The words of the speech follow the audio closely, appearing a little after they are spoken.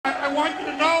I want you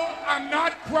to know I'm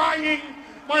not crying.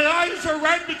 My eyes are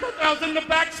red because I was in the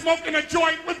back smoking a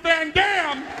joint with Van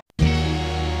Damme.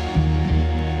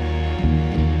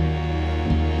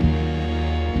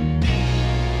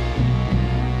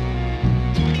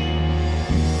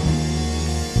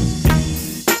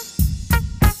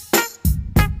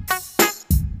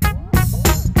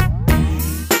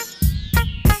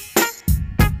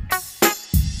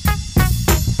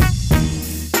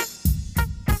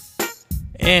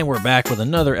 And we're back with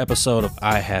another episode of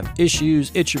I Have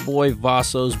Issues. It's your boy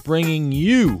Vassos bringing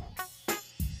you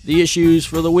the issues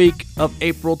for the week of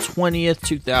April 20th,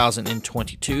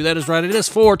 2022. That is right, it is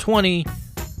 420.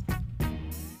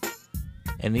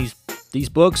 And these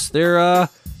books, they're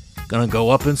gonna go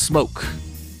up in smoke.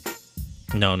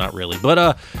 No, not really,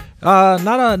 but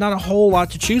not a whole lot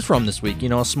to choose from this week. You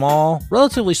know, a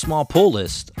relatively small pull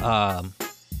list.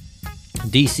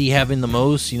 DC having the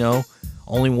most, you know.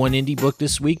 Only one indie book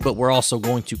this week, but we're also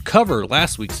going to cover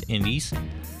last week's indies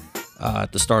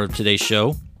at the start of today's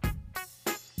show.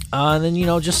 And then, you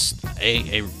know, just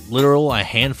a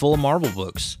handful of Marvel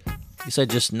books. Like I said,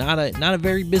 just not a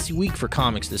very busy week for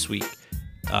comics this week.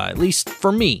 At least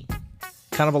for me.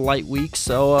 Kind of a light week,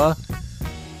 so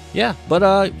yeah.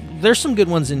 But there's some good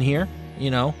ones in here,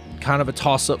 you know. Kind of a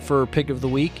toss-up for pick of the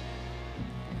week.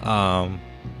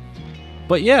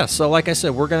 But yeah, so like I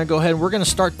said, we're going to go ahead and we're going to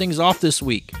start things off this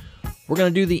week. We're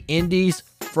going to do the indies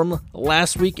from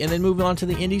last week and then move on to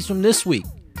the indies from this week.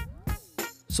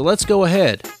 So let's go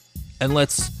ahead and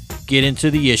let's get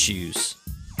into the issues.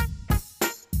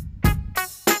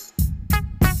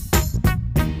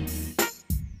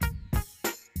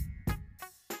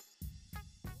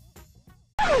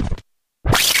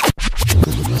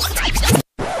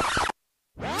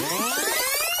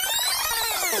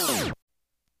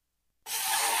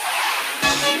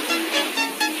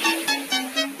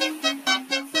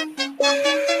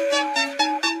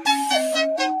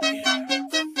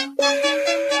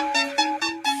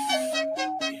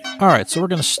 Alright, so we're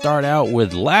going to start out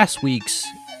with last week's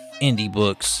indie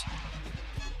books.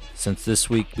 Since this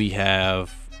week we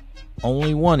have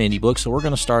only one indie book, so we're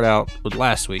going to start out with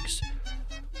last week's.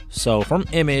 So from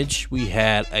Image, we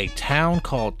had A Town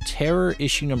Called Terror,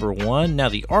 issue number 1. Now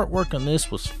the artwork on this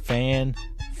was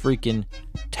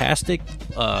fan-freaking-tastic.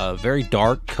 Very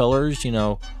dark colors, you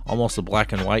know, almost a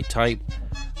black and white type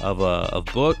of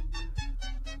book.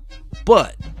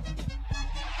 But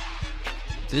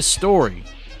this story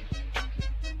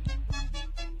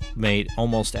made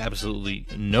almost absolutely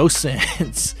no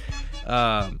sense.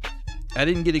 I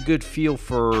didn't get a good feel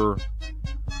for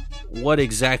what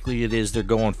exactly it is they're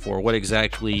going for, where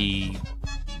the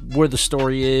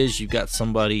story is. You've got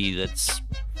somebody that's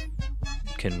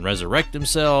can resurrect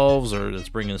themselves, or that's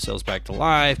bringing themselves back to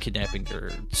life, kidnapping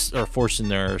or forcing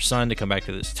their son to come back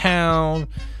to this town.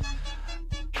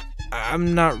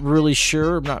 I'm not really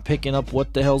sure. I'm not picking up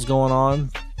what the hell's going on.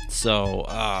 So,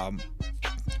 I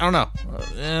don't know. I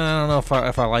don't know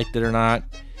if I liked it or not,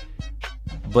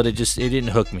 but it didn't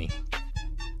hook me.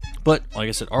 But like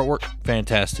I said, artwork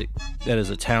fantastic. That is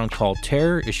A Town Called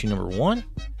Terror, issue number 1.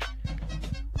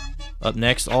 Up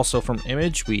next, also from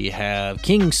Image, we have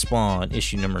King Spawn,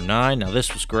 issue number 9. Now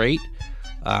this was great.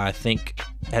 I think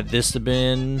had this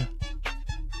been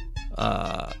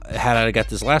had I got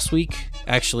this last week,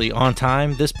 actually on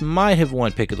time, this might have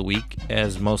won pick of the week,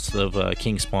 as most of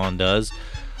King Spawn does.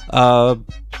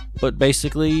 But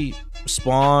basically,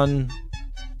 Spawn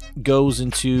goes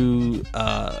into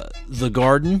the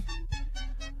garden,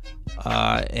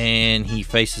 and he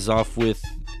faces off with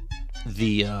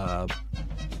the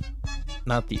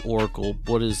not the Oracle.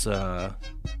 What is yeah,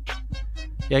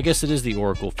 I guess it is the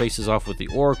Oracle. Faces off with the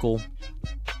Oracle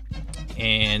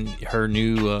and her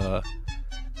new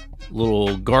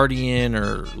little guardian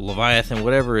or Leviathan,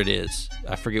 whatever it is.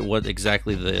 I forget what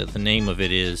exactly the name of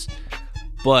it is.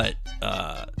 But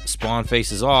Spawn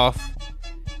faces off,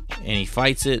 and he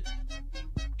fights it.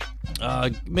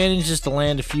 Manages to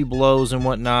land a few blows and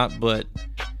whatnot, but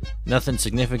nothing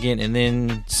significant. And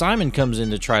then Simon comes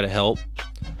in to try to help,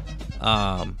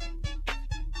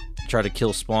 try to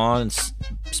kill Spawn. And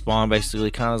Spawn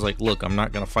basically kind of is like, "Look, I'm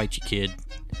not gonna fight you, kid."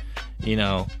 You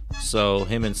know. So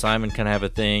him and Simon kind of have a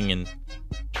thing, and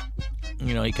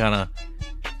you know, he kind of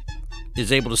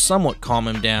is able to somewhat calm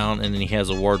him down, and then he has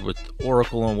a word with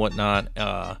Oracle and whatnot.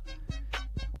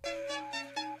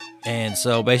 And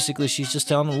so basically she's just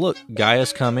telling him, look,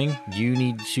 Gaia's coming. You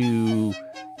need to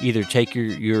either take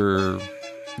your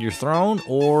throne,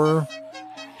 or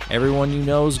everyone you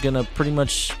know is gonna pretty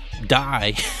much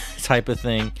die type of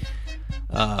thing.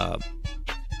 So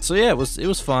yeah, it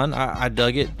was fun. I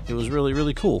dug it. It was really,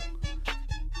 really cool.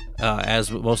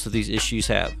 as most of these issues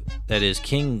have. That is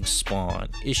King Spawn,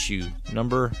 issue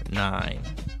number 9.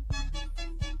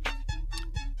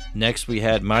 Next, we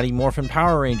had Mighty Morphin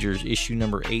Power Rangers, issue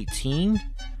number 18.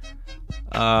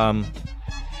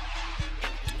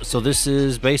 So this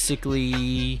is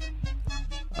basically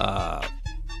the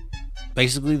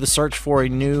search for the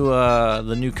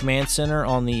new command center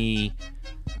on the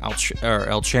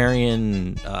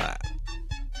Alcharian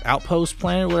outpost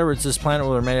planet, whatever. It's this planet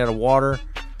where they're made out of water,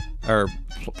 or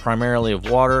primarily of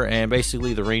water, and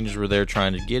basically the Rangers were there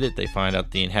trying to get it. They find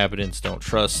out the inhabitants don't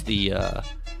trust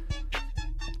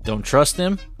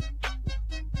them,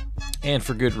 and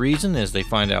for good reason, as they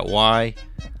find out why.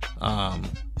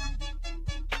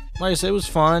 Like I said, it was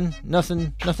fun.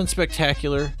 Nothing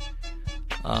spectacular.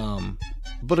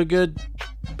 But a good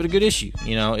issue.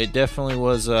 You know, it definitely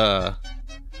was fun.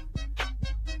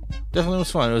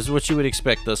 It was what you would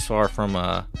expect thus far from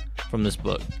this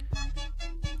book.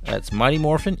 That's Mighty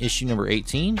Morphin, issue number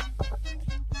 18.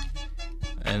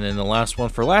 And then the last one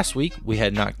for last week, we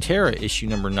had Noctera, issue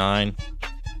number 9.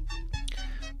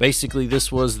 Basically,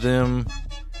 this was them.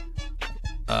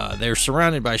 They're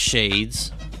surrounded by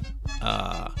shades,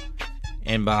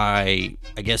 and by,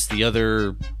 I guess, the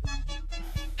other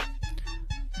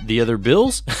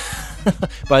Bills,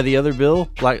 by the other Bill,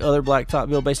 other Blacktop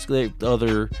Bill. Basically,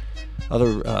 the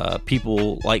other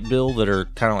people like Bill that are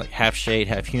kind of like half shade,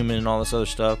 half human, and all this other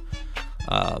stuff.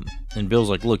 And Bill's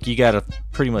like, "Look, you gotta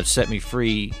pretty much set me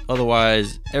free,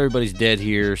 otherwise everybody's dead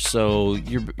here. So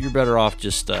you're better off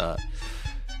just letting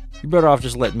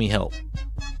me help."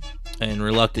 And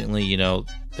reluctantly, you know,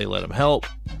 they let him help,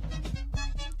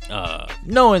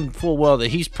 knowing full well that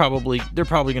they're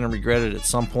probably going to regret it at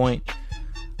some point.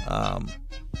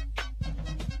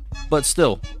 But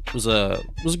still, it was a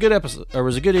good episode, or it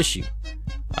was a good issue.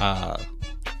 A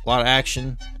lot of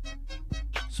action,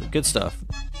 some good stuff.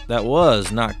 That was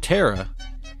Noctera,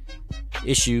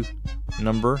 issue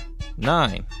number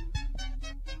 9.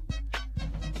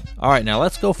 All right, now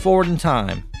let's go forward in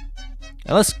time,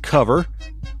 and let's cover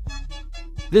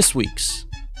this week's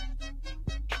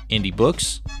indie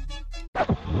books.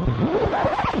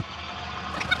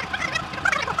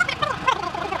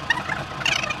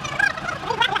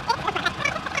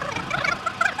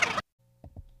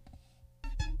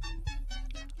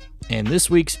 And this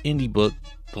week's indie book,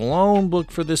 the lone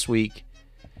book for this week,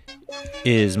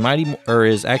 is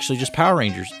actually just Power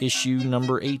Rangers, issue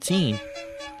number 18.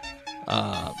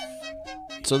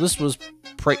 So this was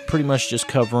pretty much just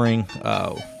covering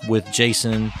with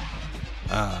Jason,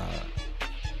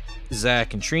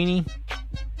 Zach, and Trini,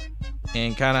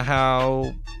 and kind of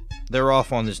how they're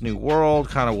off on this new world,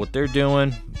 kind of what they're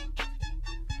doing,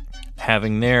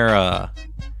 having their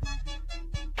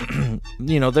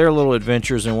their little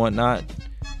adventures and whatnot.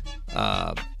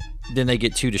 Then they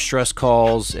get 2 distress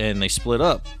calls and they split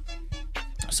up.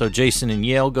 So Jason and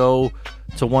Yale go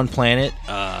to one planet,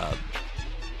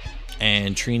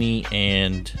 and Trini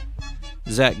and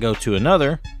Zach go to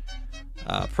another.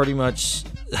 Pretty much,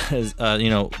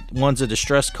 one's a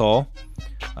distress call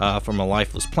from a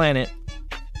lifeless planet.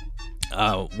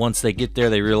 Once they get there,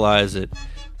 they realize that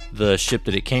the ship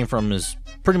that it came from is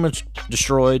pretty much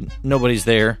destroyed. Nobody's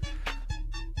there.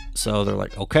 So they're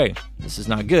like, okay, this is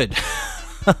not good.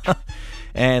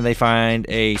 And they find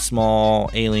a small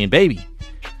alien baby.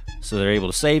 So they're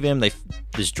able to save him.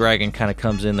 This dragon kind of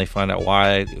comes in. They find out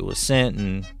why it was sent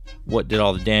and what did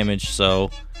all the damage.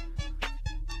 So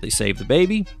they save the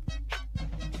baby.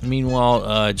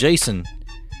 Meanwhile, Jason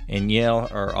and Yale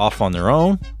are off on their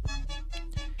own.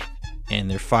 And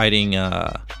they're fighting.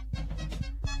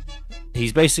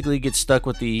 He basically gets stuck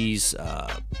with these.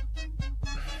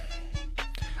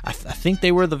 I think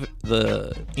they were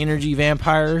the energy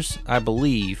vampires, I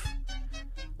believe,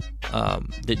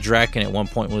 that Draken at one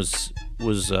point was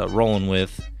rolling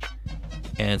with,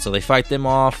 and so they fight them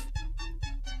off,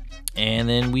 and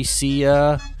then we see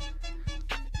a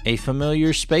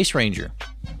familiar Space Ranger,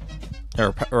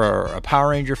 or a Power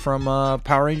Ranger from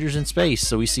Power Rangers in Space.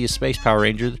 So we see a Space Power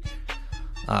Ranger.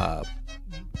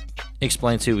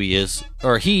 Explains who he is,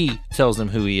 or he tells them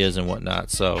who he is and whatnot.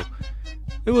 So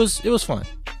it was fun.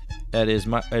 It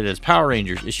is Power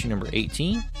Rangers issue number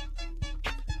 18.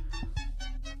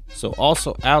 So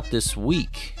also out this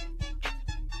week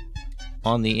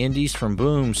on the indies from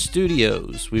Boom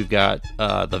Studios, we've got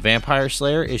The Vampire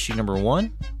Slayer issue number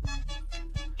 1,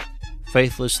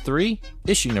 Faithless 3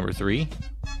 issue number 3,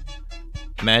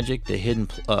 Magic the Hidden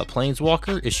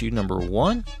Planeswalker issue number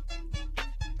 1.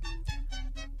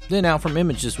 Then out from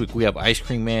Image this week, we have Ice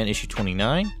Cream Man issue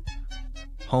 29,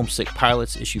 Homesick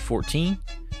Pilots issue 14,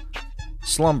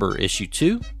 Slumber issue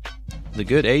 2, The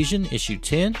Good Asian issue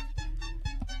 10,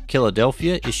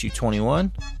 Philadelphia, issue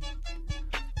 21.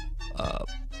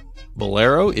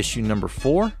 Bolero, issue number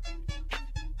 4.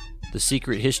 The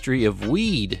Secret History of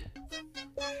Weed,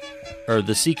 or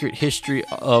The Secret History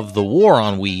of the War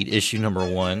on Weed, issue number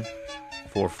 1,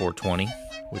 4/4/20,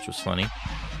 which was funny.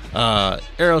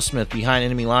 Aerosmith, Behind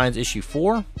Enemy Lines, issue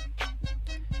 4.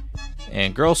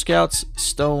 And Girl Scouts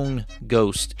Stone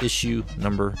Ghost, issue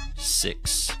number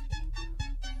 6.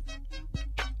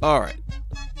 Alright.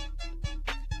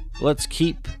 Let's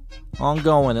keep on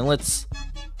going, and let's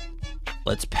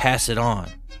pass it on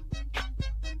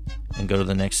and go to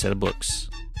the next set of books.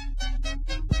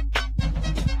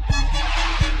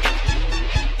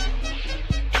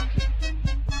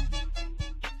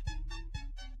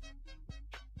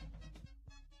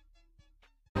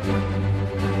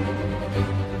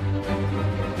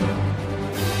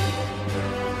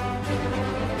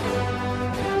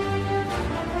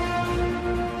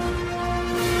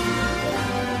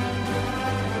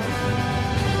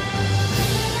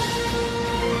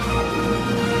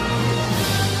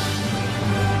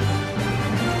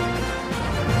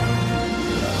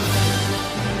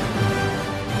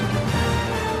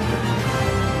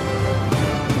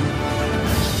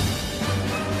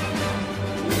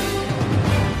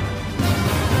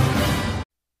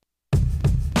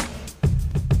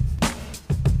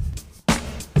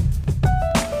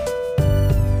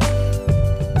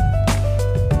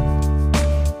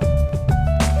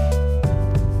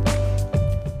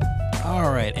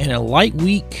 And a light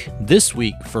week this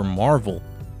week for Marvel.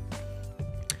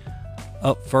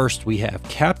 Up first, we have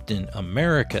Captain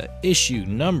America issue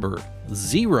number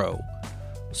 0.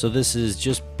 So this is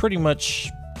just pretty much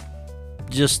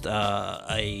just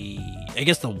I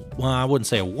wouldn't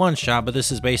say a one shot, but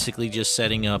this is basically just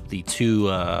setting up the two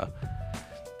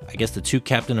the two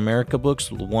Captain America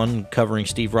books, one covering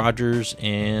Steve Rogers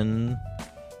and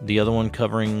the other one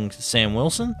covering Sam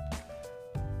Wilson.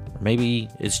 Or maybe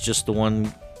it's just the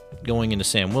one going into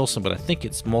Sam Wilson, but I think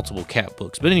it's multiple Cap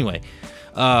books. But anyway,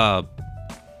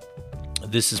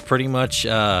 this is pretty much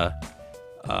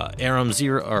Aram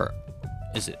Zero, or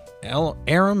is it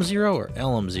Aram Zero or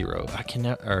Elam Zero? I can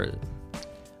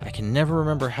never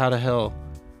remember how the hell.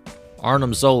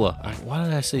 Arnim Zola. Why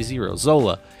did I say Zero?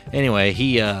 Zola. Anyway,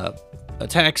 he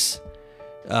attacks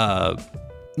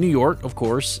New York, of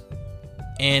course,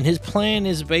 and his plan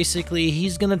is basically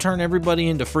he's going to turn everybody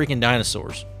into freaking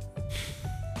dinosaurs.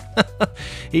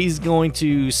 He's going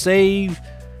to save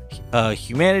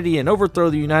humanity and overthrow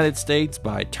the United States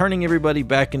by turning everybody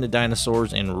back into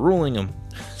dinosaurs and ruling them.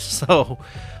 So,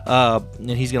 and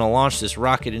he's going to launch this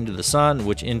rocket into the sun,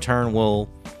 which in turn will,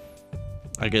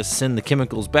 I guess, send the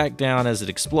chemicals back down as it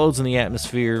explodes in the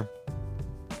atmosphere,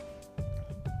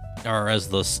 or as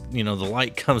the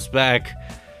light comes back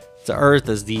to Earth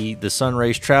as the sun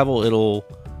rays travel. It'll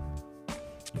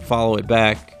follow it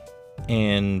back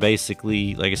and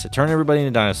basically, like I said, turn everybody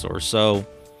into dinosaurs. So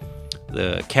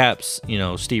the Caps,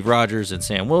 Steve Rogers and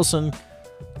Sam Wilson,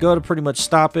 go to pretty much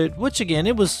stop it, which again,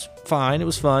 it was fine. It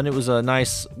was fun. It was a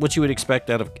nice, what you would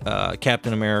expect out of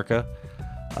Captain America.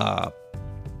 But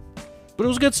it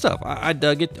was good stuff. I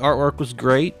dug it. The artwork was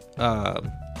great. Yeah,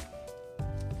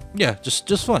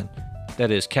 just fun.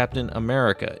 That is Captain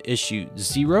America issue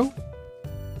 0.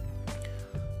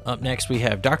 Up next, we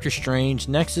have Doctor Strange,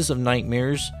 Nexus of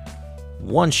Nightmares,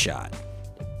 one shot.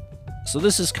 So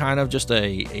this is kind of just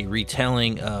a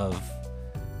retelling of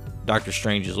Doctor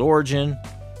Strange's origin.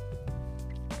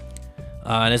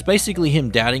 And it's basically him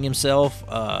doubting himself.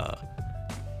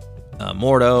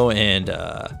 Mordo and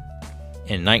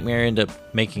Nightmare end up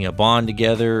making a bond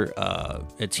together.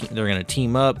 They're going to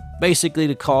team up basically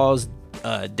to cause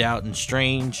doubt in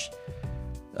Strange.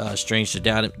 Doctor Strange to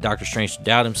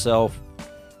doubt himself.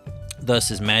 Thus,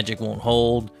 his magic won't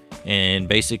hold, and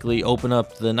basically open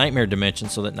up the Nightmare dimension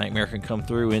so that Nightmare can come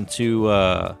through into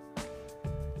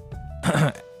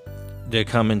to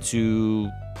come into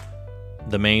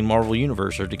the main Marvel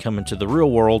universe, or to come into the real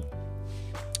world,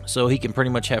 so he can pretty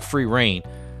much have free reign.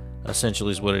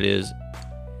 Essentially, is what it is.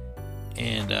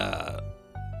 And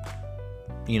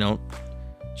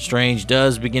Strange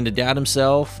does begin to doubt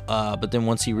himself, but then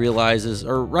once he realizes,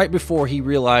 or right before he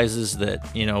realizes that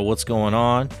what's going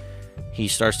on, he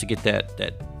starts to get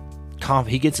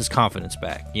he gets his confidence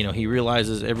back. He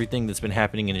realizes everything that's been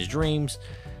happening in his dreams,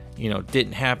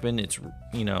 didn't happen. It's,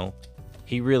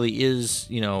 he really is,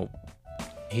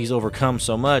 he's overcome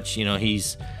so much.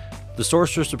 He's the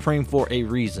Sorcerer Supreme for a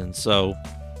reason. So,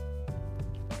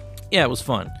 yeah, it was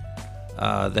fun.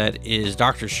 That is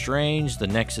Doctor Strange, the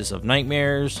Nexus of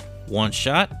Nightmares, one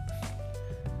shot.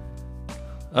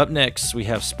 Up next, we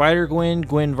have Spider-Gwen,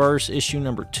 Gwenverse, issue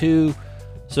number 2.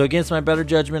 So against my better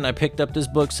judgment, I picked up this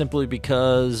book simply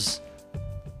because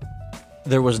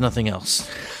there was nothing else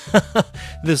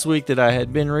this week that I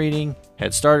had been reading,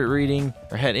 had started reading,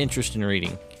 or had interest in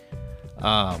reading.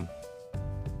 Yeah,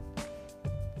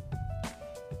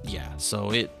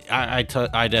 so I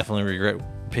definitely regret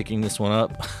picking this one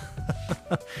up.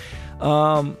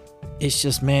 It's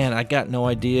just, man, I got no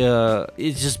idea.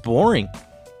 It's just boring.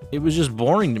 It was just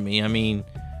boring to me. I mean,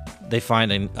 they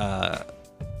find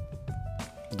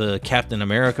the Captain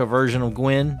America version of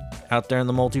Gwen out there in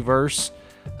the multiverse.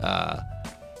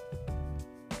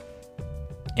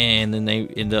 And then they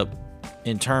end up,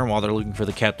 in turn, while they're looking for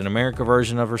the Captain America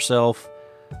version of herself,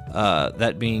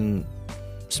 that being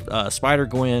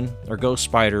Spider-Gwen, or Ghost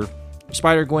Spider,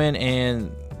 Spider-Gwen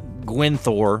and Gwen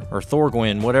Thor, or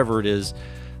Thor-Gwen, whatever it is,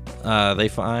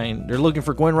 they're looking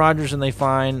for Gwen Rogers, and they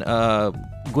find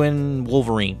Gwen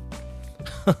Wolverine.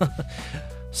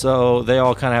 So they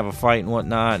all kind of have a fight and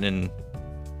whatnot, and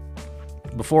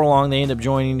before long they end up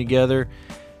joining together.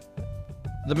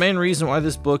 The main reason why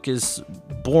this book is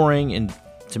boring and,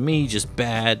 to me, just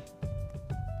bad,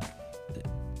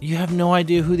 you have no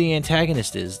idea who the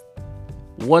antagonist is.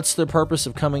 What's the purpose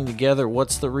of coming together?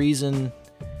 What's the reason?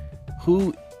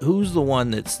 Who's the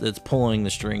one that's pulling the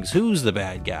strings? Who's the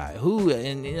bad guy?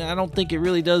 And I don't think it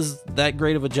really does that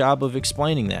great of a job of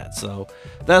explaining that. So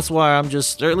that's why I'm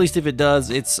just, or at least if it does,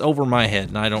 it's over my head,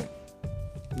 and I don't,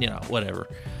 whatever.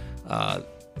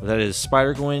 That is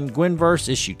Spider-Gwen, Gwenverse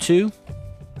issue 2.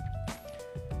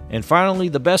 And finally,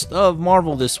 the best of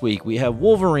Marvel this week. We have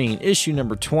Wolverine issue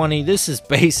number 20. This is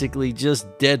basically just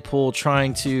Deadpool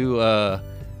trying to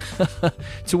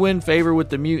to win favor with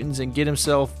the mutants and get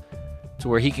himself to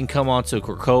where he can come onto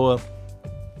Krakoa.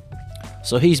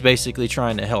 So he's basically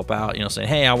trying to help out, saying,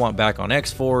 hey, I want back on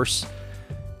X-Force.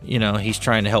 He's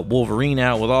trying to help Wolverine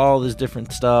out with all this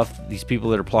different stuff, these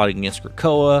people that are plotting against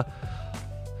Krakoa.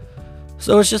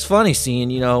 So it's just funny seeing,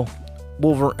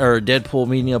 Deadpool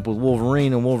meeting up with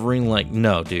Wolverine, and Wolverine like,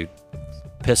 no, dude,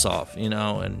 piss off,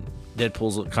 and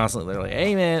Deadpool's constantly like,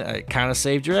 hey, man, I kind of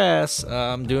saved your ass.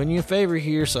 I'm doing you a favor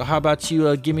here, so how about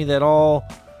you give me that all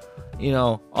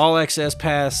access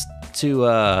pass to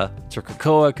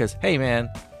Krakoa, because, hey, man,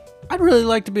 I'd really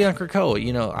like to be on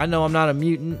Krakoa. I know I'm not a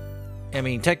mutant. I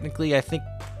mean, technically, I think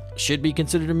should be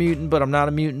considered a mutant, but I'm not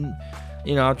a mutant.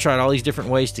 I've tried all these different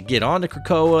ways to get onto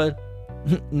Krakoa.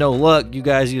 No luck. You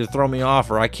guys either throw me off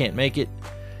or I can't make it.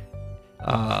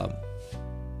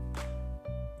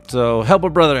 So help a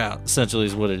brother out, essentially,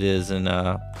 is what it is. And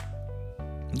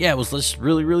yeah, it was just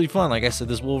really, really fun. Like I said,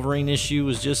 this Wolverine issue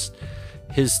was just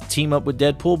his team up with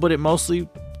Deadpool, but it mostly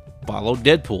followed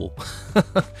Deadpool,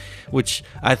 which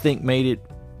I think made it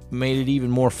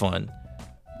even more fun.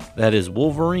 That is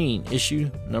Wolverine issue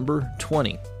number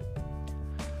 20.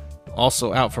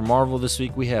 Also out for Marvel this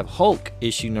week, we have Hulk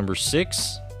issue number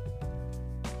 6,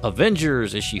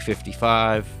 Avengers issue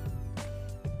 55,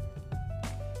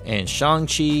 and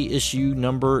Shang-Chi issue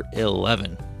number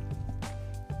 11.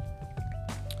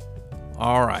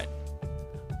 All right.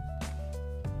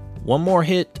 One more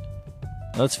hit.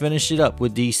 Let's finish it up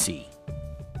with DC.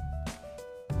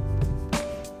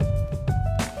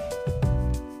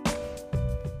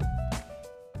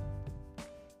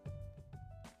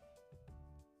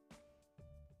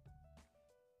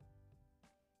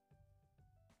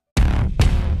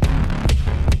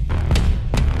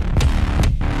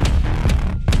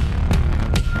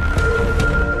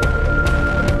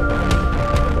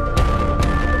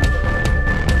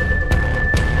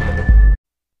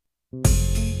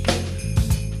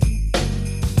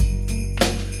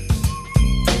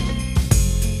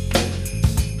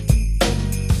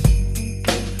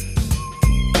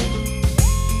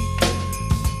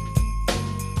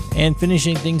 And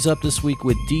finishing things up this week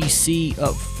with DC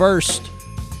up first,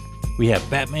 we have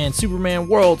Batman Superman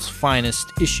World's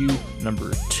Finest issue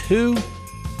number 2.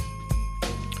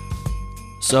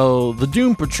 So the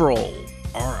Doom Patrol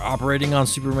are operating on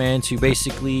Superman to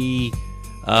basically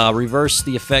reverse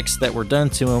the effects that were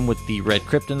done to him with the red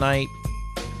kryptonite.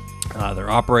 They're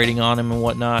operating on him and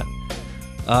whatnot.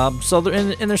 So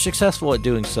they're successful at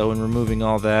doing so and removing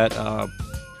all that.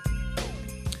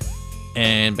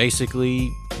 And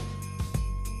basically,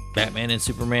 Batman and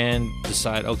Superman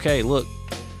decide, okay, look,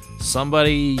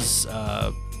 somebody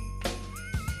gave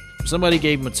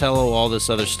Metello all this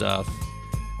other stuff.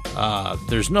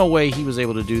 There's no way he was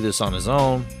able to do this on his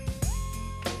own.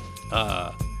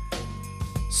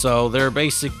 So they're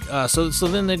so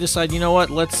then they decide, you know what?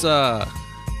 Let's go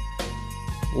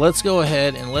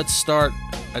ahead and let's start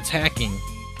attacking.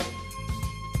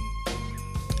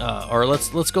 Or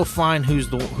let's go find who's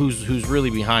really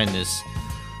behind this.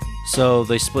 So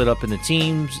they split up into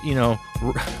teams. You know,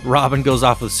 Robin goes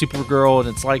off with Supergirl, and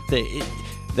it's like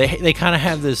they kind of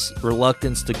have this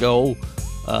reluctance to go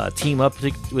team up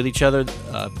with each other,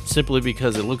 simply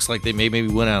because it looks like they maybe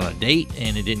went on a date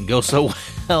and it didn't go so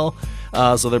well.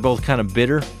 So they're both kind of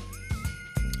bitter.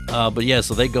 But yeah,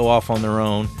 so they go off on their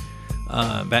own.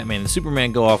 Batman and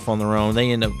Superman go off on their own.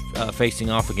 They end up facing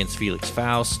off against Felix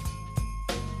Faust.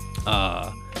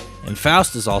 And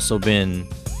Faust has also been,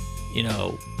 you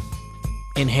know,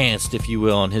 enhanced, if you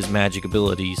will, on his magic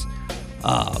abilities.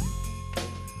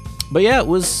 But yeah, it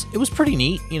was pretty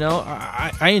neat. You know,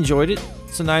 I enjoyed it.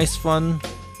 It's a nice, fun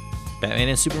Batman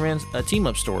and Superman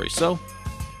team-up story. So,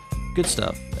 good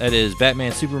stuff. That is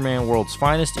Batman Superman World's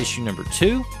Finest, issue number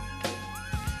 2.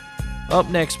 Up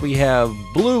next, we have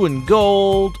Blue and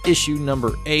Gold, issue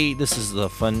number 8. This is the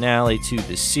finale to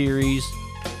the series.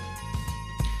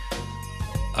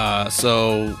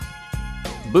 So,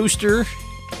 Booster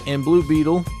and Blue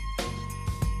Beetle,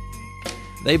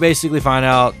 they basically find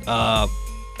out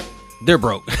they're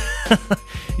broke.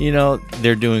 You know,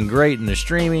 they're doing great in the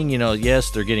streaming. You know,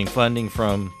 yes, they're getting funding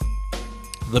from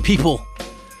the people,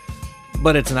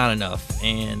 but it's not enough.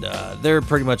 And they're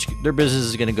pretty much, their business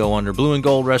is going to go under. Blue and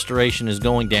Gold Restoration is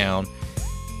going down.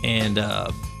 And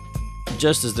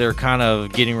just as they're kind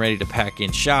of getting ready to pack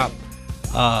in shop,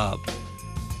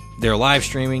 they're live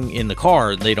streaming in the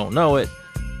car. They don't know it.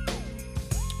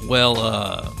 Well,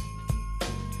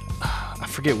 I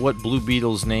forget what Blue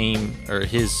Beetle's name, or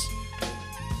his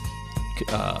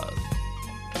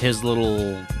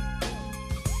little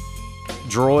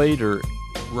droid or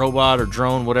robot or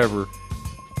drone, whatever.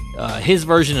 His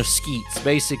version of Skeets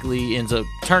basically ends up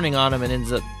turning on him and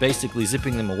ends up basically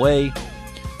zipping them away,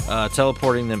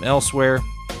 teleporting them elsewhere.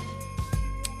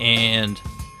 And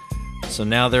so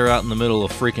now they're out in the middle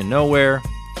of freaking nowhere.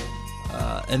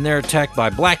 And they're attacked by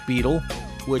Black Beetle,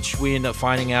 which we end up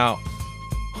finding out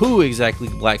who exactly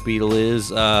Black Beetle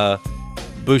is.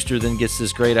 Booster then gets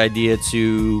this great idea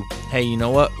to, hey, you know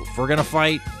what? If we're gonna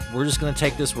fight, we're just gonna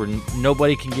take this where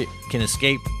nobody can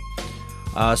escape.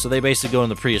 So they basically go in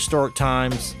the prehistoric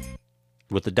times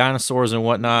with the dinosaurs and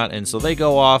whatnot, and so they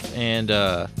go off, and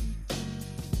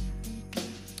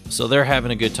so they're having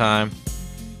a good time.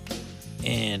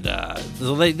 And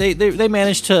so they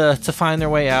manage to find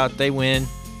their way out. They win.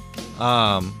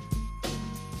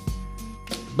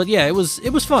 But yeah, it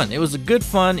was fun. It was a good,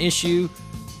 fun issue.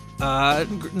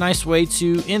 Nice way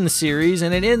to end the series,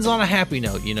 and it ends on a happy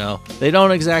note. You know, they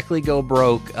don't exactly go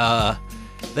broke.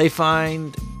 They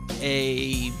find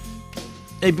a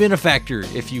benefactor,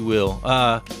 if you will,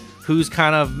 who's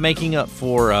kind of making up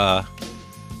for a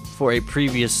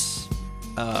previous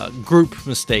group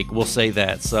mistake. We'll say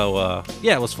that. So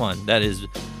yeah, it was fun. That is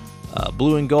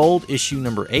Blue and Gold, issue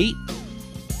number 8.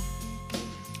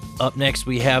 Up next,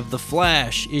 we have The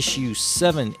Flash, issue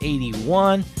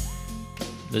 781.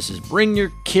 This is Bring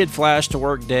Your Kid Flash to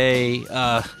Work Day.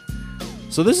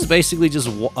 So this is basically just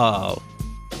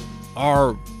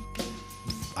our,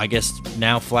 I guess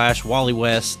now Flash, Wally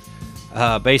West,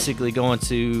 basically going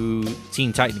to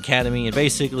Teen Titan Academy and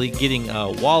basically getting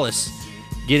Wallace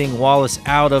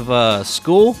out of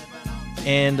school.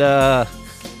 And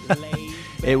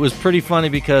it was pretty funny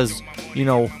because, you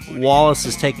know, Wallace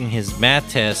is taking his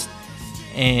math test,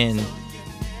 and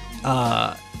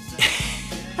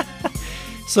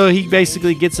so he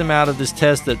basically gets him out of this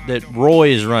test that Roy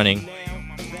is running.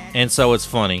 And so it's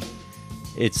funny.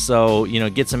 It's so, you know,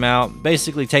 gets him out,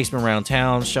 basically takes him around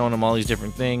town, showing him all these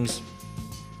different things.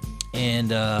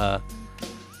 And,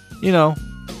 you know,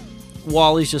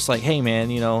 Wally's just like, hey, man,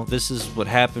 you know, this is what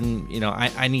happened. You know,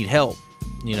 I need help.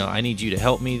 You know, I need you to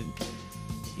help me.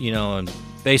 You know, and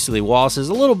basically Wallace is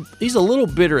he's a little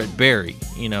bitter at Barry.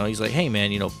 You know, he's like, hey,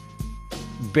 man, you know,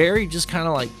 Barry just kind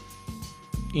of like,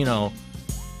 you know,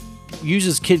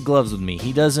 uses kid gloves with me.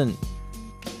 He doesn't,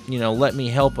 you know, let me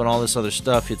help and all this other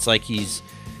stuff. It's like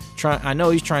I know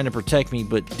he's trying to protect me,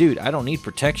 but dude, I don't need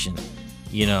protection.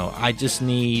 You know, I just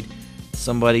need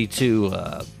somebody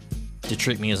to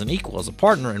treat me as an equal, as a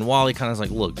partner. And Wally kind of is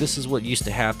like, look, this is what used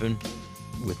to happen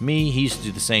with me. He used to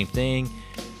do the same thing,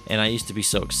 and I used to be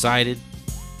so excited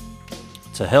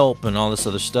to help and all this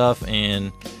other stuff.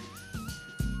 And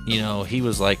you know, he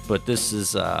was like, but this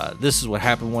is what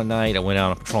happened one night. I went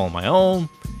out on patrol on my own,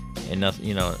 and nothing,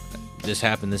 you know, this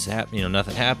happened, you know,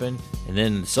 nothing happened. And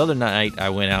then this other night I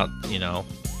went out, you know,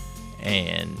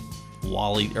 and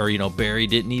Barry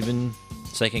didn't even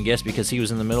second guess because he was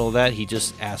in the middle of that. He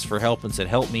just asked for help and said,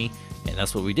 help me. And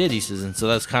that's what we did, he says. And so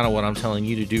that's kind of what I'm telling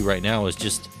you to do right now, is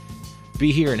just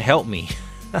be here and help me.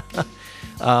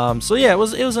 So yeah, it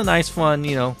was a nice, fun,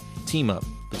 you know, team up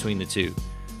between the two.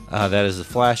 That is The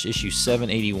Flash issue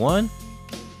 781.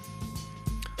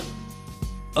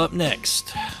 Up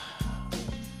next,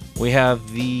 we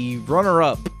have the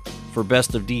runner-up for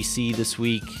Best of DC this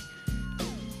week.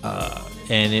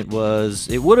 And it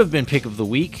would have been Pick of the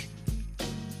Week,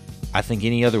 I think,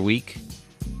 any other week.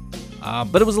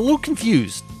 But it was a little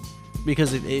confused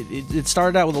because it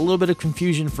started out with a little bit of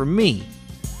confusion for me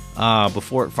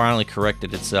before it finally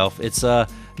corrected itself. It's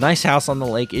Nice House on the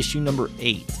Lake, issue number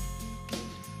 8.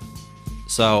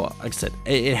 So, like I said,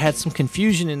 it had some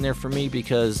confusion in there for me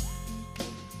because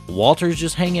Walter's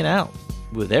just hanging out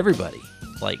with everybody.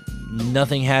 Like,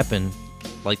 nothing happened.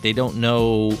 Like, they don't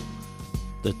know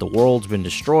that the world's been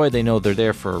destroyed. They know they're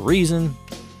there for a reason.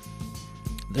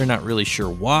 They're not really sure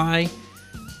why.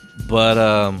 But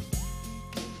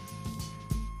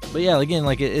yeah, again,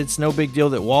 like, it's no big deal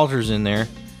that Walter's in there.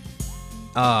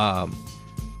 I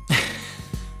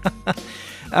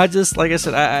just, like I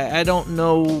said, I don't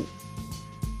know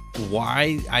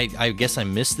why. I guess I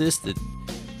missed this, that,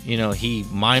 you know, he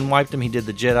mind wiped him. He did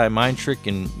the Jedi mind trick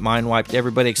and mind wiped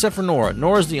everybody except for Nora.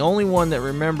 Nora's the only one that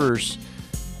remembers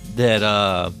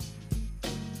that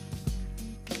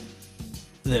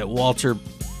Walter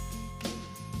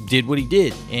did what he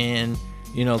did, and,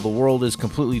 you know, the world is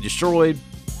completely destroyed.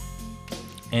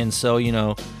 And so, you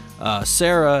know,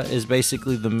 Sarah is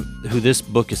basically who this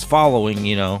book is following.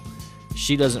 You know,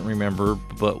 she doesn't remember,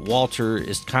 but Walter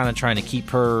is kind of trying to keep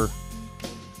her.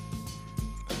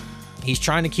 He's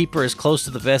trying to keep her as close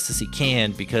to the vest as he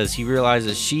can because he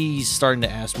realizes she's starting to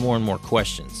ask more and more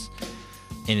questions,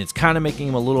 and it's kind of making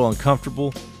him a little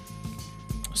uncomfortable.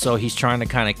 So he's trying to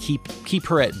kind of keep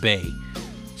her at bay,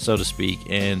 so to speak.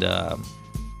 And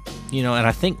you know, and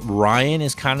I think Ryan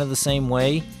is kind of the same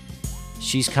way.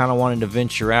 She's kind of wanting to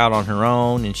venture out on her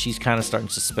own, and she's kind of starting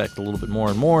to suspect a little bit more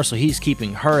and more, so he's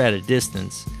keeping her at a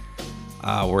distance.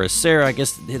 Whereas Sarah, I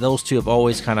guess those two have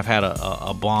always kind of had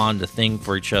a bond, a thing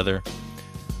for each other,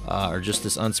 or just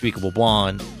this unspeakable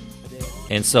bond.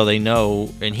 And so they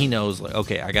know, and he knows, like,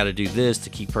 okay, I got to do this to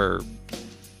keep her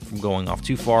from going off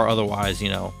too far, otherwise, you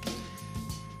know,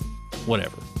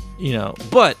 whatever, you know.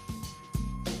 But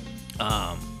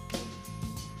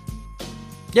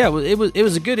yeah, it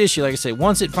was a good issue. Like I say,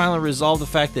 once it finally resolved the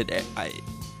fact that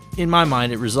in my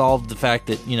mind, it resolved the fact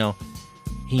that, you know,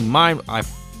 he mind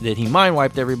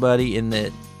wiped everybody, and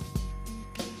that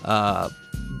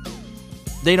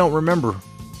they don't remember,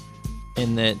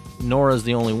 and that Nora's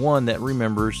the only one that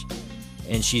remembers,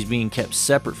 and she's being kept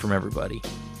separate from everybody.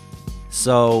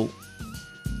 So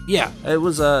yeah, it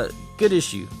was a good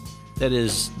issue. That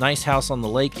is Nice House on the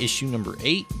Lake, issue number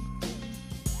 8.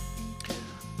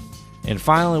 And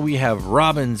finally, we have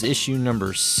Robin's issue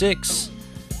number 6.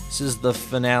 This is the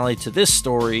finale to this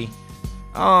story.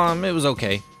 It was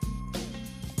okay.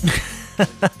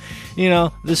 You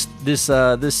know, this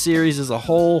series as a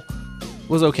whole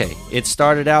was okay. It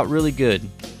started out really good.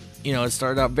 You know, it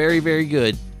started out very, very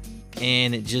good,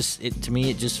 and to me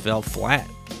it just fell flat.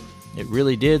 It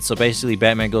really did. So basically,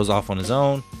 Batman goes off on his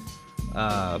own.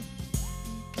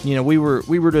 You know, we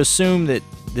were to assume that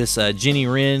this Jenny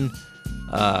Wren,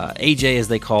 AJ as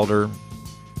they called her,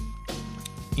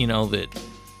 you know, that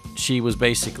she was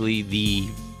basically the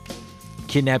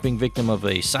kidnapping victim of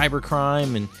a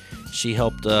cybercrime, and she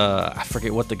helped, I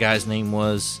forget what the guy's name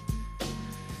was,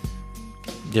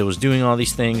 that was doing all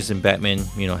these things, and Batman,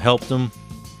 you know, helped him.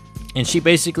 And she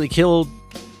basically killed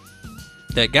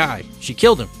that guy. She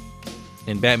killed him.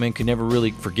 And Batman could never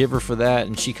really forgive her for that,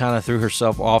 and she kind of threw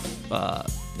herself off,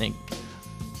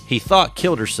 he thought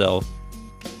killed herself,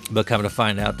 but coming to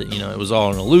find out that, you know, it was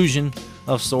all an illusion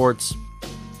of sorts.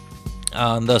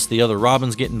 And thus the other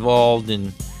Robins get involved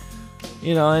and,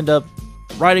 you know, end up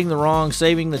righting the wrong,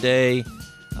 saving the day,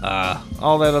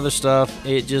 all that other stuff.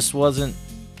 It just wasn't,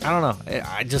 I don't know,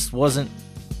 I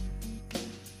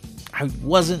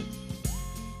wasn't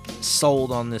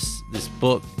sold on this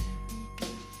book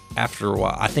after a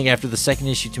while. I think after the second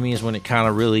issue, to me, is when it kind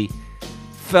of really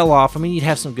fell off. I mean, you'd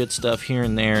have some good stuff here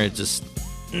and there. It just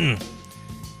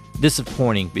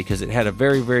disappointing because it had a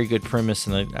very, very good premise,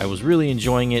 and I was really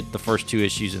enjoying it the first 2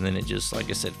 issues, and then it just, like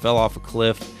I said, fell off a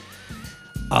cliff.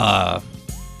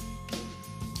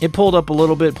 It pulled up a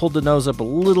little bit, pulled the nose up a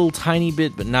little tiny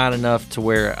bit, but not enough to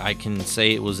where I can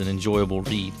say it was an enjoyable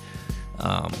read.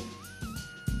 But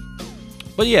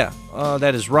yeah,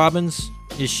 that is Robin's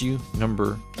issue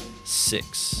number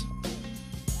 6.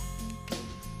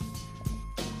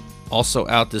 Also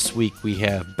out this week, we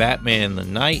have Batman the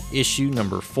Knight, issue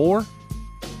number 4.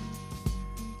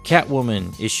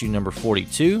 Catwoman, issue number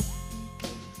 42.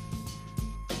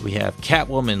 We have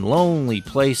Catwoman, Lonely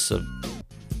Place of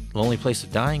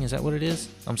Dying. Is that what it is?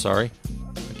 I'm sorry.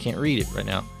 I Can't read it right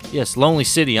now. Yes, Lonely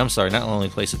City. I'm sorry, not Lonely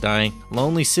Place of Dying.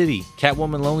 Lonely City.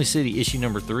 Catwoman Lonely City, issue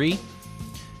number 3.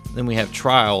 Then we have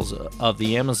Trials of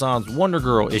the Amazons Wonder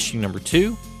Girl, issue number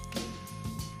 2.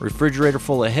 Refrigerator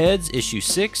Full of Heads, issue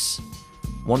 6.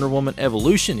 Wonder Woman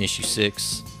Evolution, issue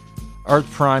 6.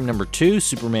 Earth Prime number 2,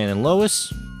 Superman and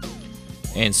Lois.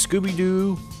 And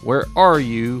Scooby-Doo, Where Are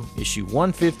You, issue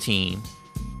 115.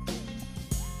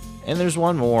 And there's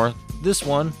one more. This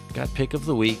one got pick of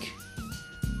the week.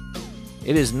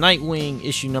 It is Nightwing,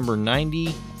 issue number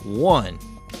 91.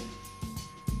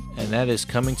 And that is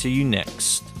coming to you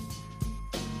next.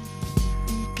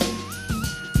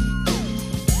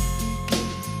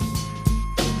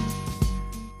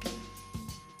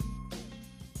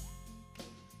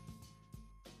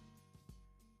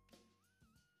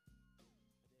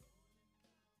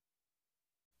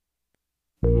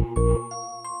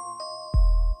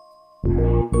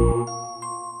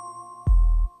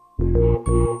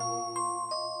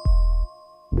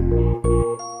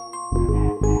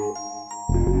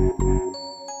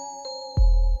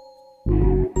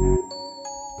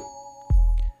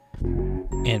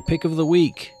 And pick of the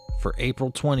week for April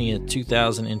 20th,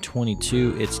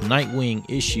 2022, it's Nightwing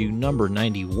issue number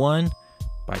 91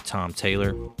 by Tom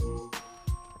Taylor.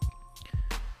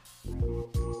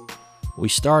 We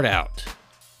start out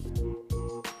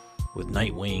with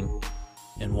Nightwing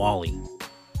and Wally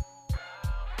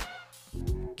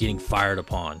getting fired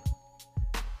upon.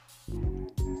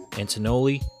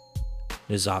 Antonoli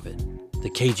Nizavit, the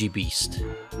KG Beast,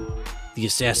 the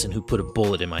assassin who put a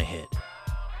bullet in my head.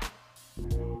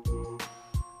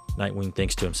 Nightwing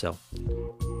thinks to himself,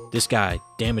 this guy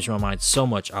damaged my mind so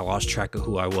much I lost track of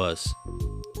who I was.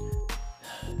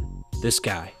 This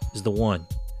guy is the one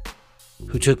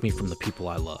who took me from the people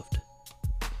I loved.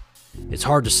 It's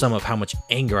hard to sum up how much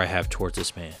anger I have towards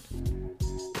this man,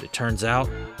 but it turns out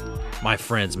my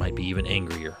friends might be even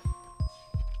angrier.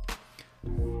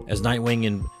 As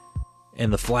Nightwing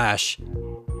and the Flash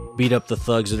beat up the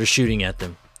thugs that are shooting at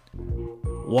them,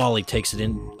 Wally takes it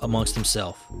in amongst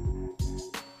himself.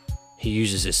 He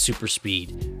uses his super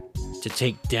speed to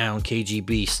take down KG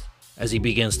Beast as he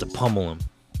begins to pummel him.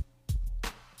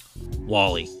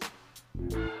 Wally,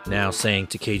 now saying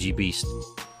to KG Beast,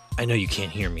 I know you can't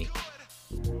hear me,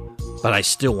 but I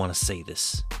still want to say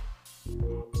this.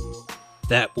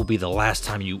 That will be the last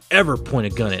time you ever point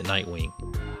a gun at Nightwing.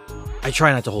 I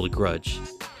try not to hold a grudge.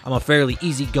 I'm a fairly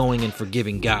easygoing and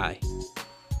forgiving guy.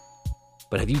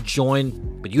 But you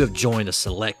have joined a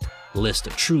select list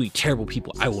of truly terrible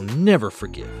people I will never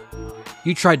forgive.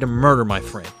 You tried to murder my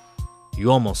friend. You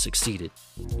almost succeeded.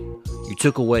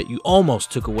 You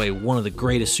almost took away one of the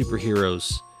greatest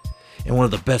superheroes and one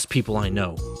of the best people I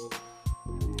know.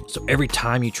 So every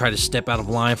time you try to step out of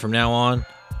line from now on,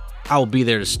 I will be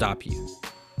there to stop you.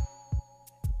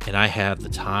 And I have the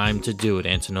time to do it,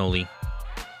 Antonoli.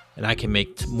 And I can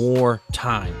make more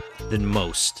time than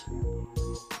most.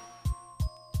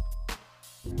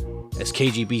 As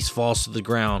KG Beast falls to the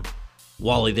ground,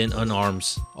 Wally then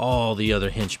unarms all the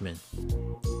other henchmen.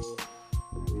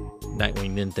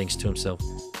 Nightwing then thinks to himself,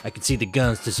 I can see the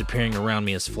guns disappearing around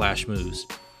me as Flash moves.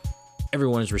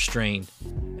 Everyone is restrained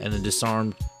and then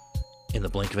disarmed in the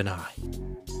blink of an eye.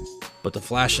 But the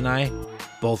Flash and I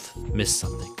both miss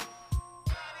something.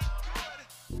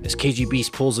 As KG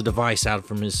Beast pulls a device out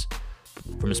from his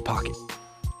pocket,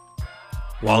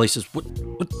 Wally says,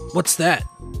 What's that?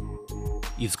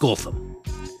 It's Gotham.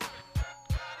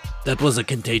 That was a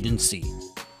contingency,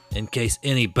 in case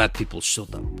any bad people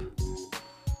showed up.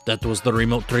 That was the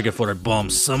remote trigger for a bomb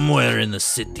somewhere in the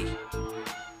city.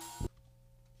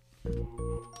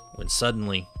 When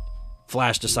suddenly,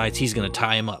 Flash decides he's going to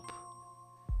tie him up.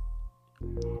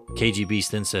 KG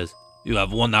Beast then says, you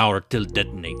have 1 hour till it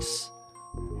detonates.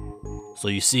 So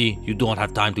you see, you don't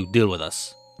have time to deal with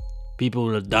us. People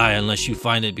will die unless you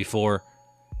find it before.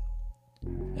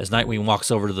 As Nightwing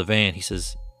walks over to the van, he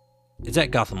says, it's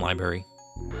at Gotham Library.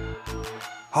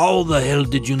 How the hell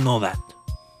did you know that?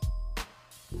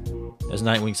 As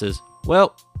Nightwing says,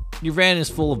 well, your van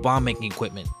is full of bomb-making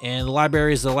equipment, and the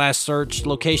library is the last searched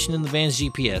location in the van's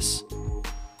GPS.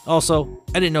 Also,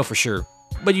 I didn't know for sure,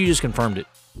 but you just confirmed it.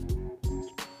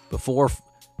 Before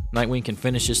Nightwing can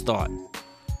finish his thought,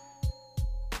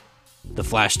 the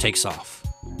Flash takes off.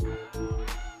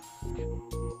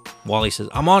 Wally says,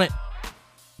 I'm on it.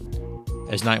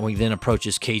 As Nightwing then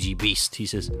approaches KG Beast, he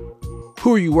says,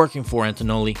 who are you working for,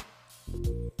 Antonoli?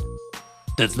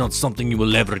 That's not something you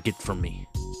will ever get from me,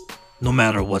 no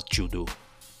matter what you do.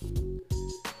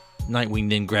 Nightwing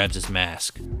then grabs his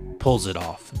mask, pulls it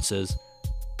off, and says,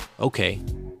 okay,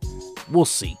 we'll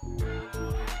see.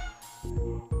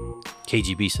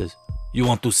 KG Beast says, You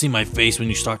want to see my face when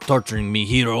you start torturing me,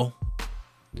 hero?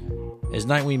 As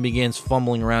Nightwing begins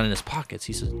fumbling around in his pockets,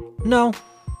 he says, No,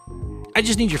 I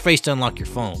just need your face to unlock your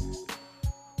phone.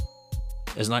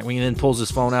 As Nightwing then pulls his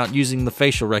phone out, using the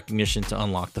facial recognition to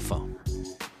unlock the phone.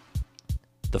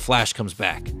 The Flash comes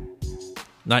back.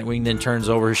 Nightwing then turns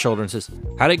over his shoulder and says,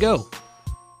 How'd it go?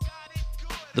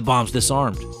 The bomb's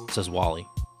disarmed, says Wally.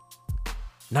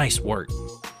 Nice work.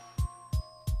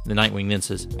 The Nightwing then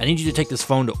says, I need you to take this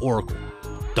phone to Oracle.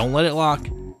 Don't let it lock,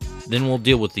 then we'll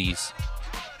deal with these.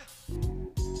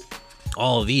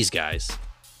 All of these guys.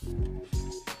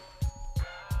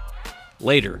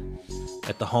 Later,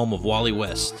 at the home of Wally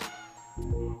West,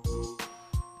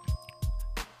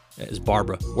 is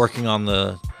Barbara working on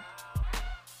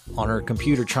her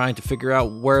computer trying to figure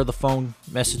out where the phone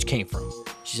message came from.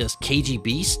 She says, KG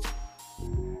Beast?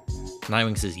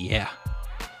 Nightwing says, yeah.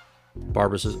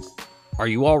 Barbara says, are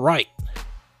you all right?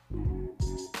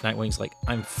 Nightwing's like,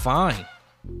 I'm fine.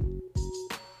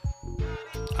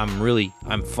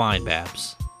 I'm fine,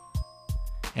 Babs.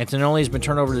 Antonelli has been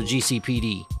turned over to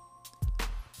GCPD.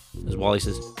 As Wally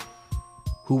says,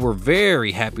 who were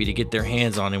very happy to get their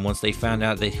hands on him once they found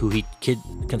out who he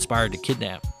conspired to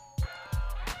kidnap.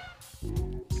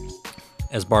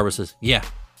 As Barbara says, yeah,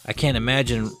 I can't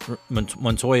imagine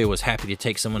Montoya was happy to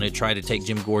take someone who tried to take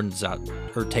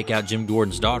take out Jim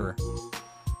Gordon's daughter.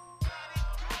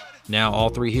 Now all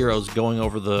three heroes going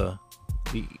over the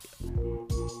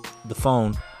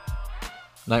phone.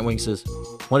 Nightwing says,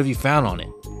 what have you found on it?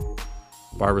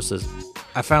 Barbara says,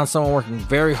 I found someone working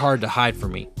very hard to hide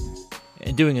from me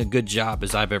and doing a good job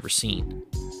as I've ever seen.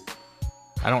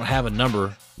 I don't have a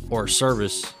number or a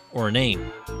service or a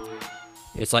name.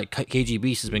 It's like KG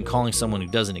Beast has been calling someone who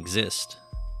doesn't exist.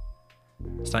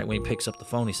 As Nightwing picks up the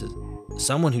phone, he says,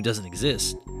 someone who doesn't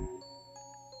exist?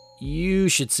 You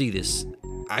should see this.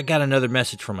 I got another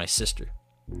message from my sister.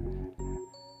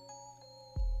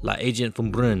 La Agent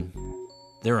von Brunn.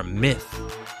 They're a myth.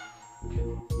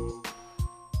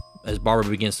 As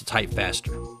Barbara begins to type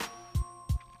faster.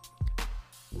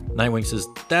 Nightwing says,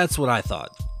 that's what I thought.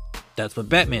 That's what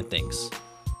Batman thinks.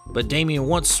 But Damian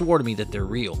once swore to me that they're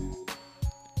real.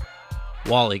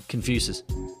 Wally confuses.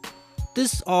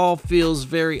 This all feels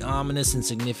very ominous and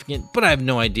significant, but I have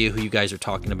no idea who you guys are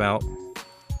talking about.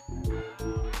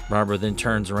 Barbara then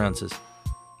turns around and says,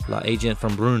 La Agent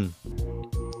von Brunn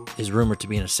is rumored to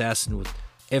be an assassin with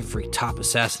every top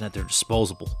assassin at their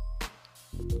disposal.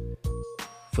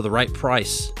 For the right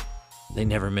price, they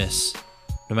never miss,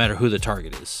 no matter who the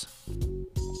target is.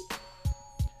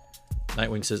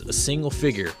 Nightwing says, a single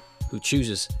figure who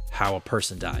chooses how a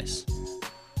person dies.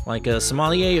 Like a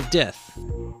sommelier of death.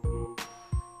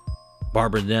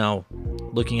 Barbara, now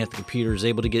looking at the computer, is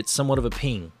able to get somewhat of a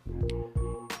ping.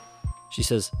 She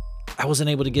says, I wasn't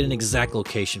able to get an exact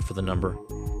location for the number,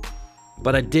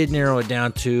 but I did narrow it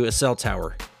down to a cell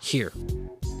tower here.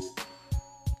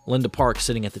 Linda Park,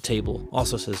 sitting at the table,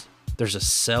 also says, there's a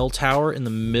cell tower in the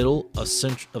middle of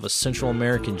a Central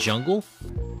American jungle?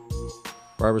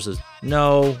 Barbara says,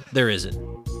 no, there isn't.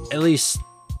 At least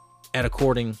not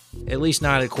according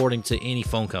to any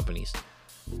phone companies.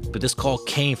 But this call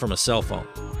came from a cell phone,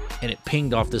 and it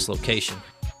pinged off this location.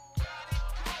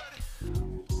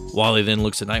 Wally then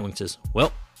looks at Nightwing and says,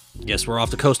 well, guess we're off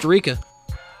to Costa Rica.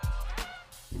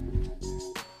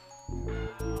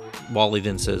 Wally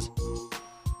then says,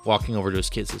 walking over to his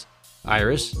kids, says,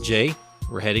 Iris, Jay,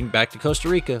 we're heading back to Costa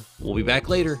Rica. We'll be back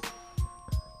later.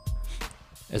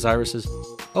 As Iris says,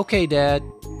 okay, Dad,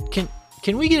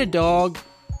 can we get a dog?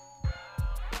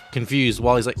 Confused,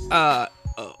 Wally's like,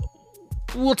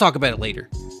 we'll talk about it later.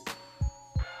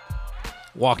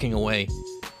 Walking away,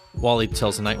 Wally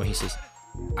tells the Nightwing, he says,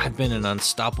 I've been an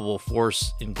unstoppable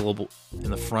force in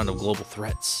the front of global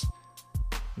threats.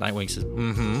 Nightwing says,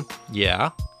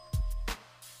 yeah.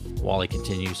 Wally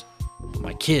continues, but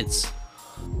my kids,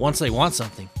 once they want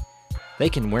something, they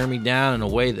can wear me down in a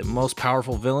way that most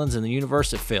powerful villains in the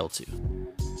universe have failed to.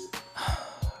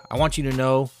 I want you to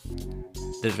know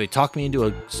that if they talk me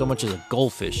into so much as a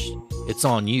goldfish, it's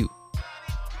on you.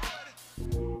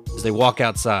 As they walk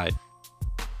outside,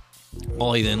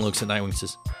 Wally then looks at Nightwing and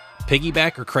says,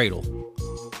 piggyback or cradle?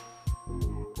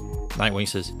 Nightwing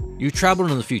says, you traveled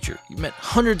in the future. You met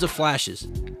hundreds of Flashes.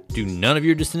 Do none of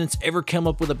your descendants ever come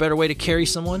up with a better way to carry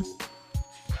someone?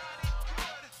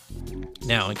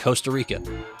 Now in Costa Rica,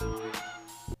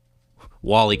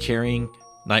 Wally, carrying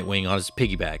Nightwing on his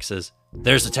piggyback, says,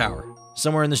 there's a tower.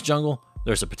 Somewhere in this jungle,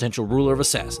 there's a potential ruler of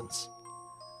assassins.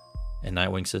 And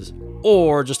Nightwing says,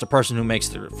 or just a person who makes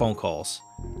their phone calls.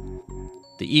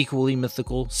 The equally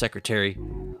mythical secretary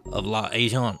of La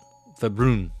Agent von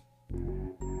Brunn.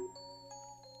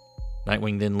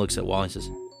 Nightwing then looks at Wally and says,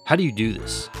 "How do you do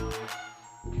this?"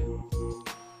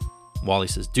 Wally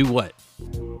says, "Do what?"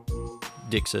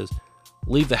 Dick says,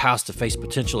 "Leave the house to face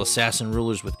potential assassin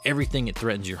rulers with everything that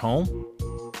threatens your home."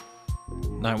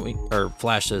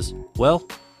 Flash says, "Well,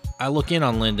 I look in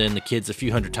on Linda and the kids a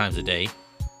few hundred times a day.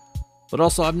 But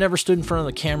also, I've never stood in front of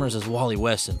the cameras as Wally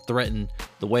West and threatened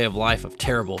the way of life of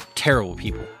terrible, terrible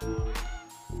people.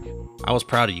 I was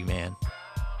proud of you, man.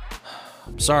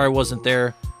 I'm sorry I wasn't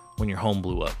there when your home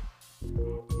blew up."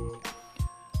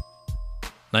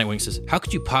 Nightwing says, "How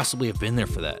could you possibly have been there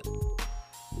for that?"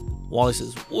 Wally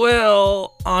says,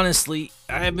 "Well, honestly,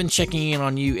 I've been checking in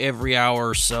on you every hour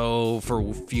or so for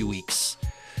a few weeks,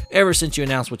 ever since you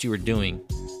announced what you were doing."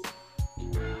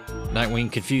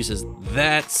 Nightwing confuses,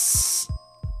 "That's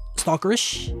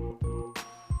stalkerish?"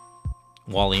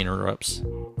 Wally interrupts.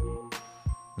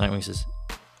 Nightwing says,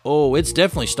 "Oh, it's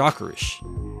definitely stalkerish,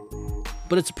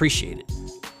 but it's appreciated."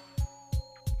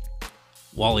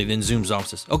 Wally then zooms off and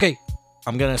says, "Okay,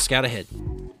 I'm gonna scout ahead."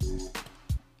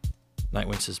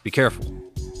 Nightwing says, "Be careful."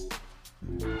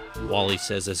 Wally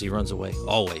says as he runs away,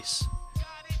 "Always."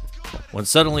 When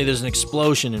suddenly there's an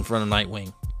explosion in front of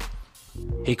Nightwing.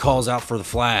 He calls out for the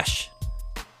Flash.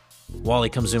 Wally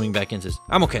comes zooming back in and says,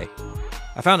 "I'm okay.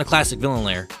 I found a classic villain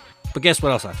lair, but guess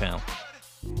what else I found?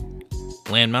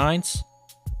 Landmines?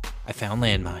 I found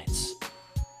landmines."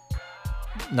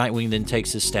 Nightwing then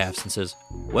takes his staffs and says,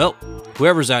 "Well,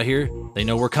 whoever's out here, they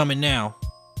know we're coming now.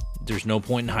 There's no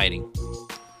point in hiding."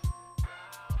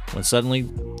 When suddenly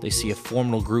they see a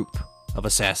formidable group of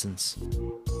assassins,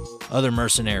 other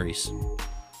mercenaries.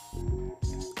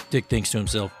 Dick thinks to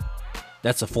himself,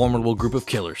 "That's a formidable group of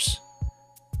killers.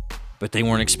 But they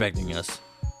weren't expecting us.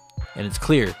 And it's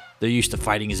clear they're used to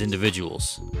fighting as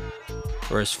individuals.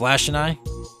 Whereas Flash and I,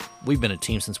 we've been a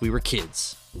team since we were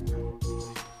kids."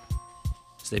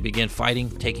 As they begin fighting,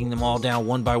 taking them all down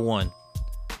one by one,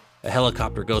 a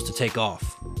helicopter goes to take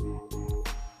off.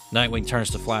 Nightwing turns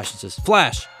to Flash and says,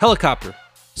 "Flash, helicopter!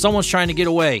 Someone's trying to get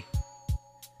away."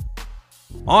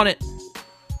 "On it!"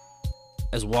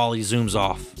 As Wally zooms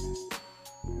off.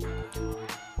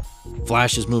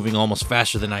 Flash is moving almost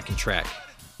faster than I can track.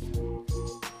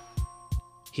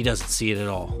 He doesn't see it at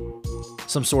all.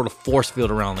 Some sort of force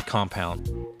field around the compound.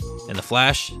 And the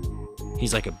Flash,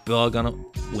 he's like a bug on a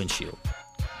windshield.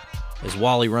 As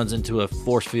Wally runs into a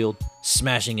force field,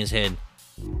 smashing his head,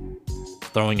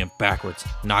 throwing him backwards,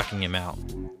 knocking him out.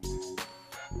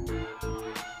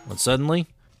 When suddenly,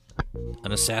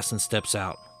 an assassin steps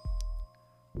out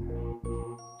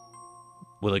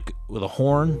with a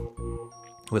horn,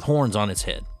 with horns on its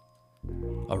head,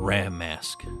 a ram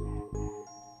mask.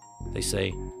 They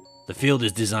say, "The field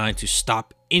is designed to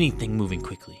stop anything moving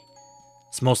quickly.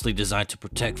 It's mostly designed to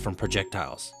protect from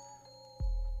projectiles,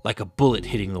 like a bullet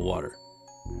hitting the water.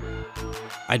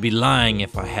 I'd be lying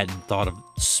if I hadn't thought of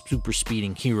super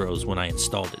speeding heroes when I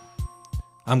installed it.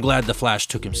 I'm glad the Flash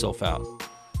took himself out.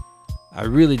 I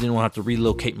really didn't want to have to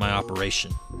relocate my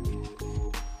operation.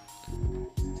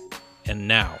 And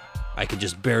now, I could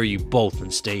just bury you both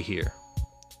and stay here."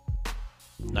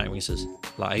 Nightwing says,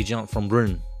 "La agent from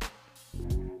Brun."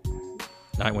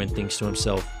 Nightwing thinks to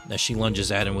himself as she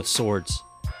lunges at him with swords.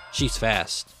 She's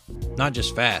fast. Not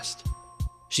just fast.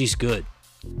 She's good.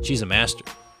 She's a master.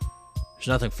 There's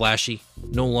nothing flashy.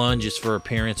 No lunge is for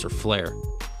appearance or flair.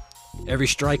 Every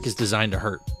strike is designed to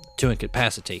hurt, to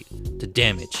incapacitate, to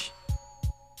damage,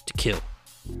 to kill.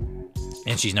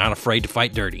 And she's not afraid to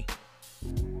fight dirty.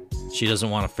 She doesn't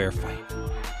want a fair fight.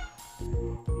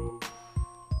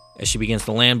 As she begins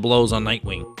to land blows on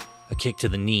Nightwing, a kick to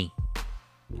the knee,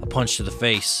 a punch to the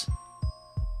face,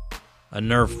 a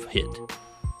nerve hit.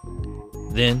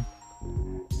 Then,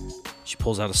 she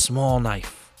pulls out a small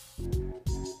knife.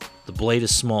 The blade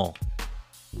is small,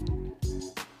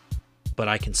 but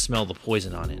I can smell the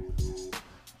poison on it.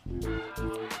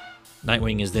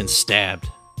 Nightwing is then stabbed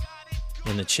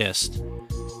in the chest.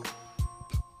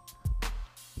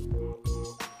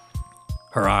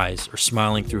 Her eyes are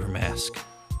smiling through her mask.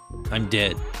 I'm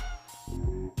dead.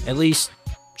 At least,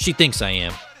 she thinks I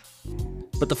am.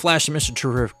 But the Flash and Mr.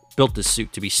 Terrific built this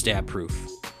suit to be stab-proof.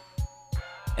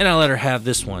 And I let her have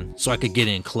this one so I could get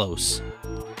in close.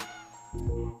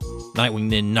 Nightwing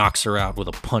then knocks her out with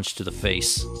a punch to the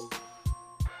face.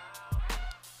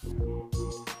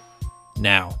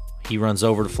 Now, he runs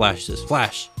over to Flash and says,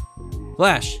 "Flash!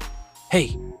 Flash! Hey,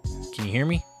 can you hear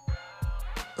me?"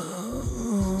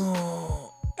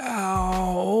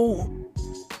 Ow.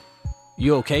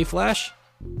 "You okay, Flash?"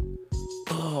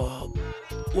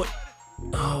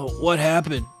 What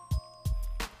happened?"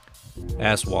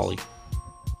 asked Wally.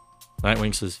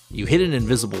 Nightwing says, "You hit an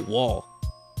invisible wall."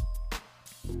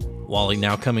 Wally,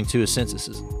 now coming to his senses,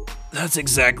 says, "That's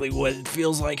exactly what it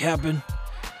feels like happened.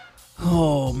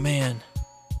 Oh, man.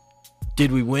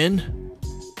 Did we win?"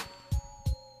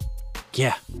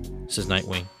 "Yeah," says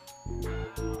Nightwing.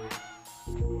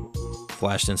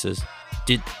 Flash then says,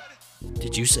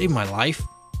 Did you save my life?"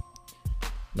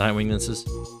 Nightwing then says,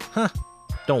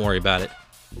 "Don't worry about it."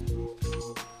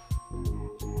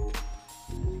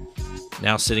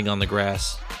 Now sitting on the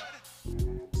grass,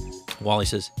 Wally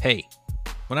says, "Hey,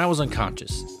 when I was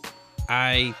unconscious,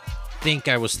 I think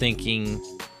I was thinking,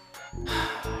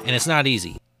 and it's not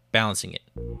easy, balancing it,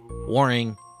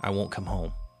 worrying I won't come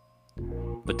home.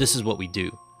 But this is what we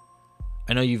do.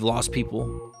 I know you've lost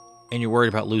people, and you're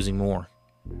worried about losing more.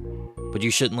 But you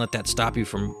shouldn't let that stop you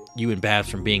and Babs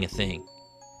from being a thing."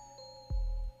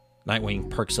 Nightwing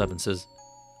perks up and says,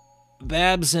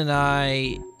 "Babs and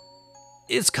I,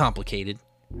 it's complicated."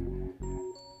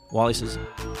 Wally says,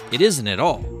 "It isn't at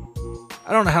all.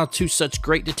 I don't know how two such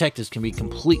great detectives can be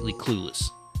completely clueless.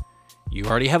 You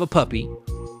already have a puppy,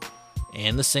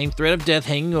 and the same threat of death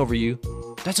hanging over you.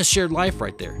 That's a shared life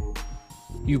right there.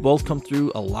 You both come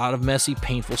through a lot of messy,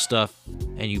 painful stuff,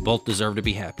 and you both deserve to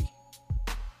be happy."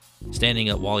 Standing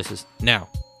up, Wally says, "Now,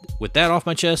 with that off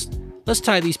my chest, let's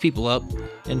tie these people up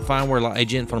and find where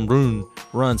Agent von Brunn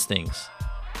runs things,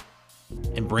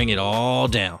 and bring it all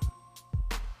down."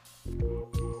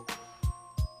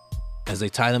 As they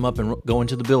tie them up and go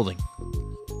into the building,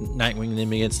 Nightwing then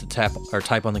begins to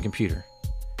type on the computer.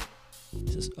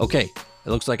 He says, "Okay, it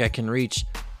looks like I can reach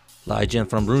Agent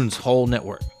von Brunn's whole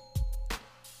network,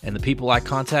 and the people I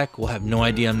contact will have no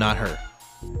idea I'm not her."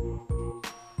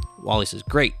 Wally says,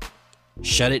 "Great,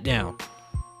 shut it down."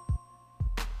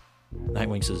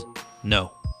 Nightwing says,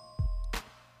 "No."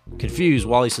 Confused,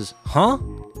 Wally says, "Huh?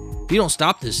 If you don't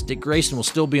stop this, Dick Grayson will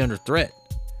still be under threat."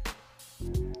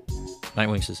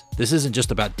 Nightwing says, "This isn't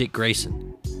just about Dick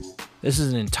Grayson. This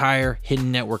is an entire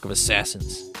hidden network of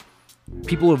assassins.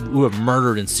 People who have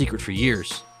murdered in secret for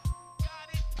years.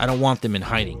 I don't want them in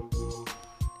hiding.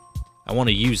 I want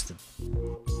to use them."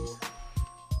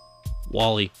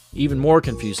 Wally, even more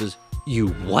confused, says, "You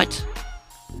what?"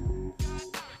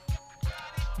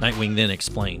 Nightwing then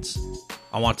explains,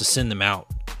 "I want to send them out,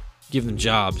 give them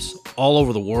jobs all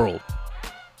over the world."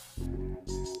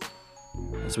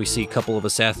 As we see a couple of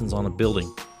assassins on a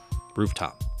building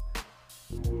rooftop.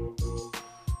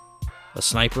 A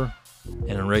sniper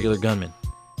and a regular gunman.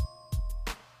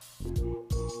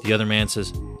 The other man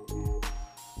says,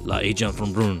 "Agent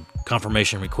von Brunn,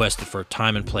 confirmation requested for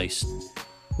time and place.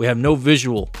 We have no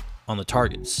visual on the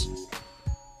targets."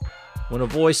 When a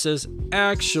voice says,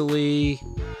 "Actually,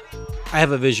 I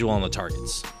have a visual on the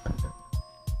targets."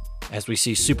 As we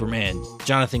see Superman,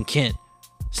 Jonathan Kent,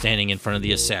 standing in front of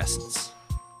the assassins.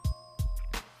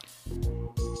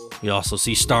 We also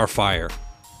see Starfire,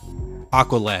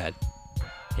 Aqualad,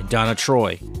 and Donna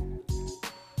Troy,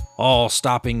 all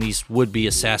stopping these would-be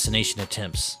assassination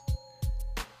attempts.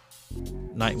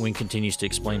 Nightwing continues to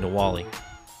explain to Wally,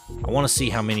 "I want to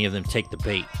see how many of them take the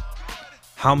bait.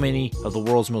 How many of the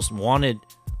world's most wanted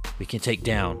we can take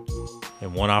down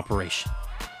in one operation."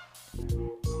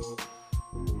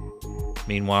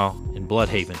 Meanwhile, in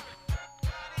Bloodhaven,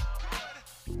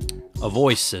 a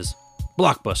voice says,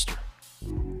 "Blockbuster."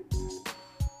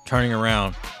 Turning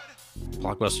around,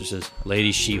 Blockbuster says,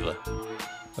 "Lady Shiva,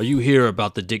 are you here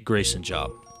about the Dick Grayson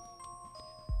job?"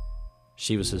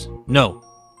 Shiva says, "No,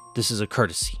 this is a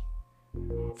courtesy.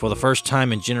 For the first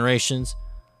time in generations,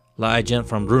 Agent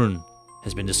von Brunn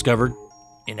has been discovered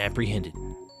and apprehended.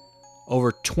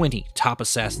 Over 20 top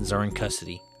assassins are in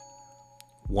custody.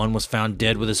 One was found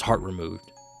dead with his heart removed.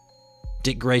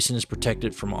 Dick Grayson is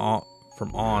protected from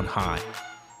on high.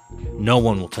 No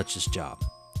one will touch this job.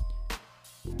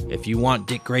 If you want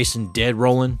Dick Grayson dead,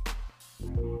 Roland,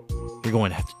 you're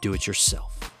going to have to do it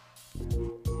yourself."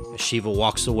 As Shiva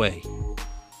walks away,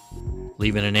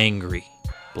 leaving an angry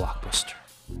Blockbuster.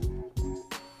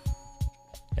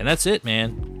 And that's it,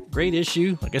 man. Great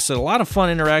issue. Like I said, a lot of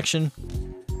fun interaction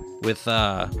with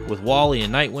Wally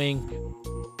and Nightwing.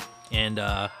 And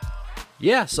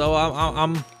yeah, so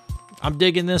I'm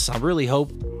digging this. I really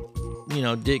hope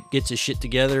Dick gets his shit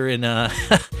together and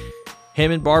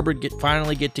him and Barbara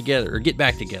finally get together or get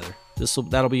back together.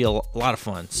 That'll be a lot of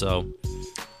fun. So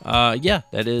yeah,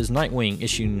 that is Nightwing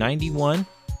issue 91,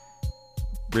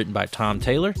 written by Tom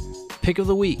Taylor. Pick of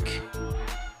the week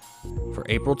for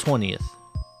April 20th,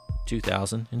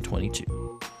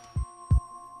 2022.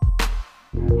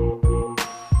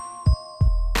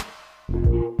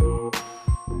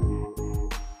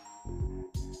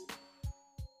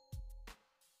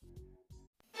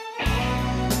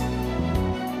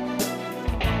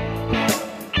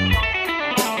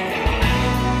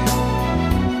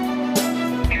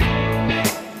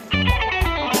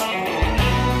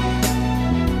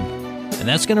 And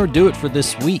that's going to do it for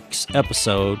this week's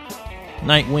episode.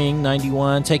 Nightwing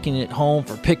 91, taking it home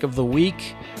for pick of the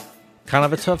week. Kind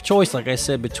of a tough choice, like I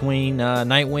said, between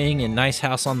Nightwing and Nice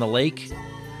House on the Lake.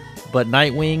 But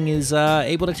Nightwing is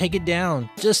able to take it down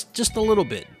just a little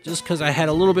bit. Just because I had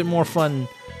a little bit more fun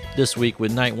this week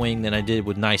with Nightwing than I did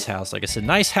with Nice House. Like I said,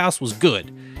 Nice House was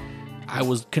good. I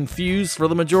was confused for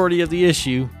the majority of the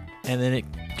issue, and then it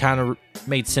kind of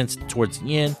made sense towards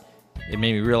the end. It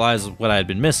made me realize what I had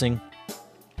been missing.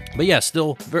 But yeah,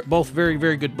 still both very,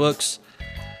 very good books.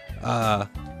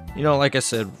 Like I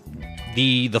said,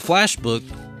 the Flash book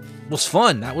was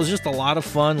fun. That was just a lot of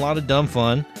fun, a lot of dumb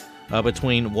fun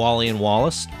between Wally and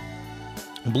Wallace.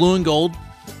 Blue and Gold,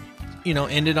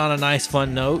 ended on a nice,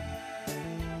 fun note.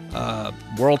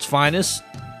 World's Finest,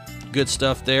 good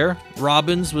stuff there.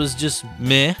 Robin's was just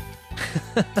meh.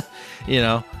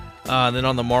 Then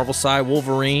on the Marvel side,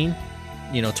 Wolverine,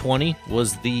 20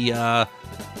 was the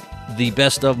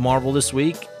best of Marvel this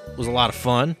week. It was a lot of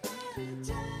fun.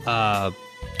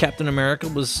 Captain America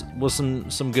was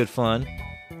some good fun.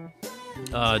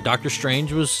 Doctor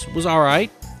Strange was all right.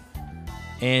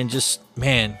 And just,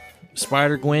 man,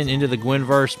 Spider-Gwen into the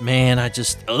Gwenverse, man, I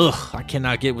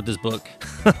cannot get with this book.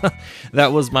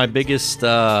 That was my biggest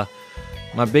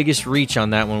reach on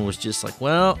that one, was just like,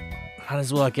 well, might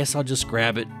as well, I guess I'll just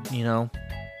grab it,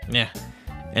 Yeah.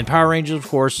 And Power Rangers, of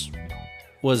course,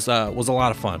 was a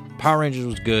lot of fun. Power Rangers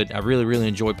was good. I really, really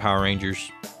enjoyed Power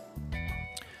Rangers.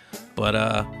 But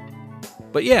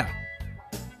yeah,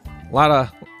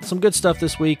 some good stuff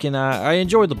this week, and I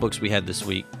enjoyed the books we had this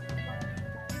week.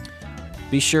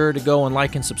 Be sure to go and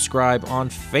like and subscribe on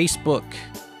Facebook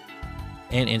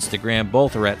and Instagram.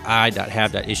 Both are at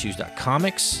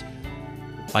i.have.issues.comics.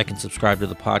 Like and subscribe to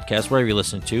the podcast wherever you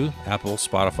listen to: Apple,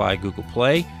 Spotify, Google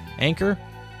Play, Anchor,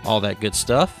 all that good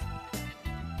stuff.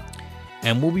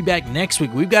 And we'll be back next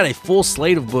week. We've got a full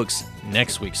slate of books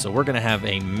next week, so we're going to have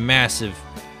a massive,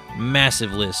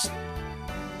 massive list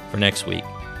for next week.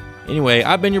 Anyway,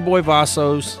 I've been your boy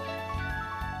Vasos.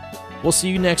 We'll see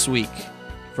you next week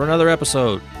for another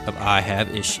episode of I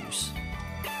Have Issues.